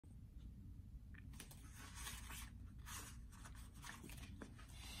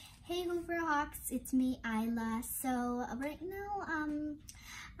Hey Hooverhawks, it's me Isla. So right now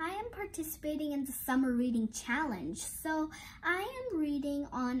I am participating in the summer reading challenge. So I am reading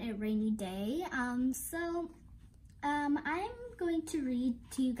on a rainy day. I'm going to read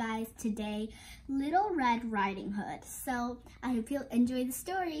to you guys today Little Red Riding Hood. So I hope you'll enjoy the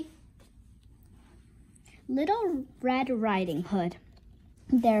story. Little Red Riding Hood.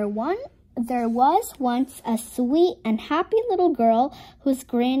 There was once a sweet and happy little girl whose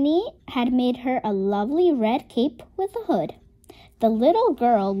granny had made her a lovely red cape with a hood. The little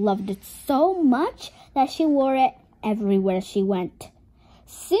girl loved it so much that she wore it everywhere she went.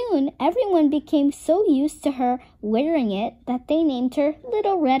 Soon, everyone became so used to her wearing it that they named her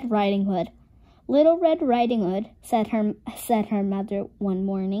Little Red Riding Hood. Little Red Riding Hood, said her mother one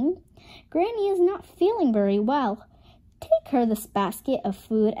morning, "Granny is not feeling very well. Take her this basket of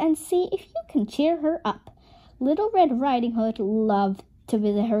food and see if you can cheer her up." Little Red Riding Hood loved to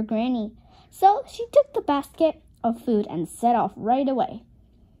visit her granny, so she took the basket of food and set off right away.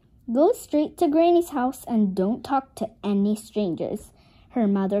 "Go straight to Granny's house and don't talk to any strangers," her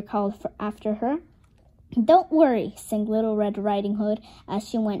mother called after her. "Don't worry," sang Little Red Riding Hood as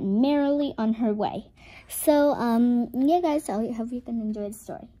she went merrily on her way. So, yeah guys, I hope you can enjoy the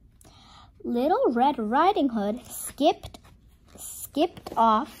story. Little Red Riding Hood skipped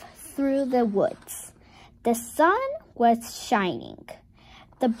off through the woods. The sun was shining.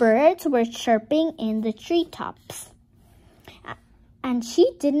 The birds were chirping in the treetops. And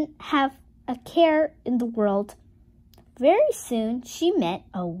she didn't have a care in the world. Very soon she met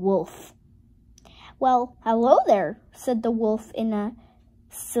a wolf. "Well, hello there," said the wolf in a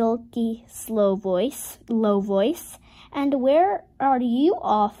silky, low voice. "And where are you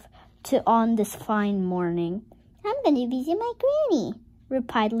off to on this fine morning?" "I'm going to visit my granny,"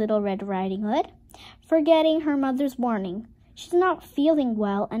 replied Little Red Riding Hood, forgetting her mother's warning. "She's not feeling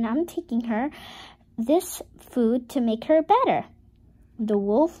well, and I'm taking her this food to make her better." The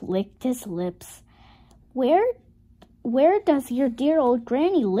wolf licked his lips. Where does your dear old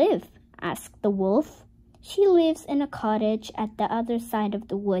granny live?" asked the wolf. "She lives in a cottage at the other side of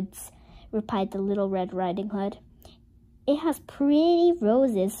the woods," replied the Little Red Riding Hood. "It has pretty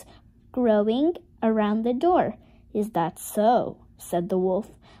roses growing around the door." "Is that so?" said the wolf.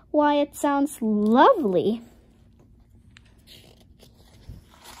 "Why, it sounds lovely."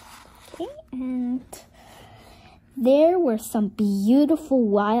 Okay, and there were some beautiful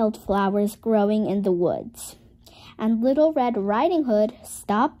wildflowers growing in the woods, and Little Red Riding Hood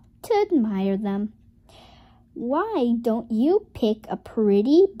stopped to admire them. "Why don't you pick a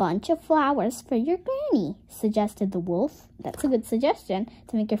pretty bunch of flowers for your granny?" suggested the wolf. That's a good suggestion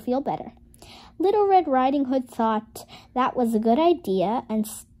to make her feel better. Little Red Riding Hood thought that was a good idea and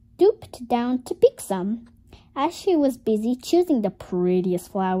stooped down to pick some. As she was busy choosing the prettiest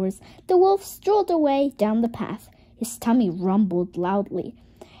flowers, the wolf strolled away down the path. His tummy rumbled loudly.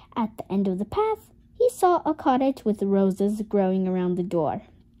 At the end of the path, he saw a cottage with roses growing around the door.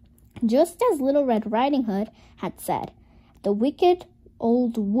 Just as Little Red Riding Hood had said, the wicked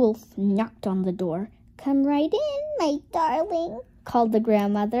old wolf knocked on the door. "Come right in, my darling," called the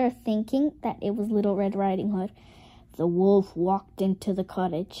grandmother, thinking that it was Little Red Riding Hood. The wolf walked into the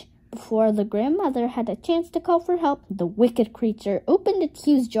cottage. Before the grandmother had a chance to call for help, the wicked creature opened its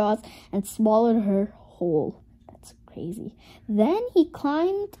huge jaws and swallowed her whole. That's crazy. Then he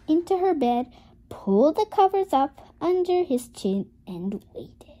climbed into her bed, pulled the covers up under his chin, and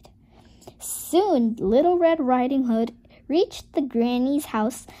waited. Soon, Little Red Riding Hood reached the granny's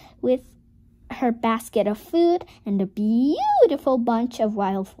house with her basket of food and a beautiful bunch of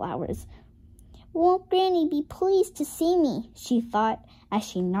wildflowers. "Won't Granny be pleased to see me?" she thought as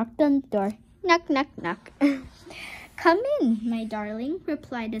she knocked on the door. Knock, knock, knock. "Come in, my darling,"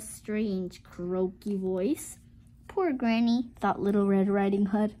 replied a strange, croaky voice. Poor Granny, thought Little Red Riding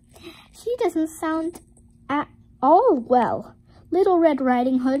Hood. She doesn't sound at all well. Little Red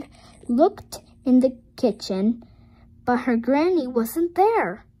Riding Hood looked in the kitchen, but her granny wasn't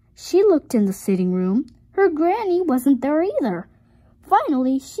there. She looked in the sitting room. Her granny wasn't there either.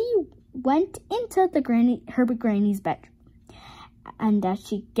 Finally, she went into her granny's bedroom, and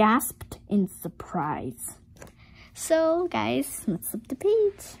she gasped in surprise. So, guys, let's flip the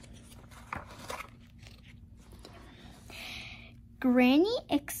page. Granny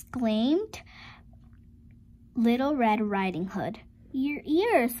exclaimed, Little Red Riding Hood, "Your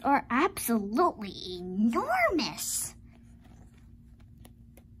ears are absolutely enormous."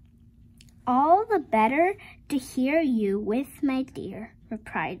 "All the better to hear you with, my dear,"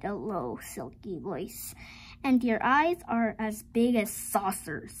 replied a low, silky voice. "And your eyes are as big as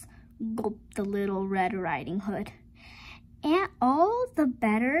saucers," gulped the Little Red Riding Hood. "And all the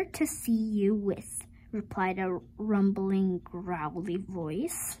better to see you with," replied a rumbling, growly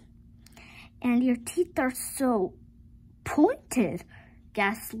voice. "And your teeth are so pointed,"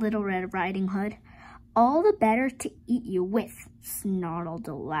 gasped Little Red Riding Hood. "All the better to eat you with," snarled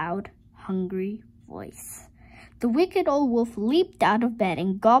a loud, hungry voice. The wicked old wolf leaped out of bed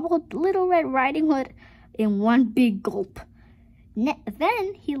and gobbled Little Red Riding Hood in one big gulp.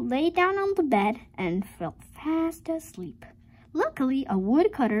 Then he lay down on the bed and fell fast asleep. Luckily, a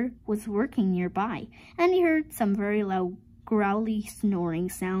woodcutter was working nearby, and he heard some very loud, growly snoring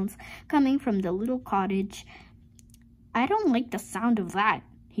sounds coming from the little cottage. "I don't like the sound of that,"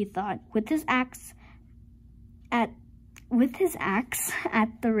 he thought. With his axe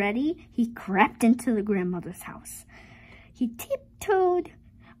at the ready, he crept into the grandmother's house. He tiptoed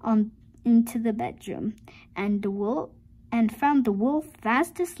into the bedroom and found the wolf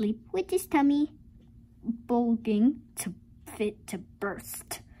fast asleep with his tummy bulging fit to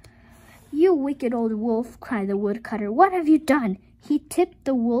burst. "You wicked old wolf," cried the woodcutter. "What have you done?" He tipped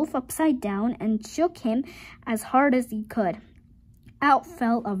the wolf upside down and shook him as hard as he could. Out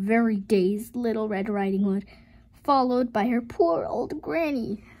fell a very dazed Little Red Riding Hood, followed by her poor old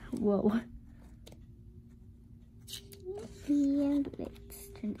granny. Whoa. And let's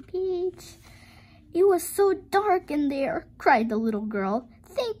turn the page. "It was so dark in there," cried the little girl.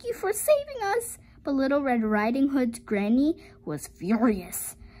 "Thank you for saving us." But Little Red Riding Hood's granny was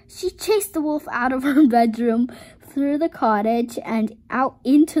furious. She chased the wolf out of her bedroom, through the cottage, and out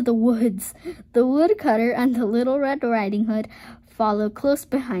into the woods. The woodcutter and the Little Red Riding Hood followed close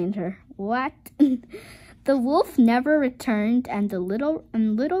behind her. What? The wolf never returned, and Little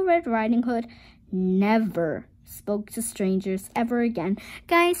Red Riding Hood never spoke to strangers ever again.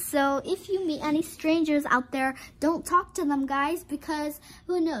 Guys, so if you meet any strangers out there, don't talk to them, guys, because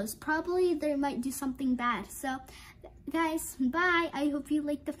who knows, probably they might do something bad. So guys, bye. I hope you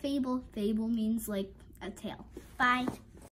like the fable. Fable means like a tale. Bye.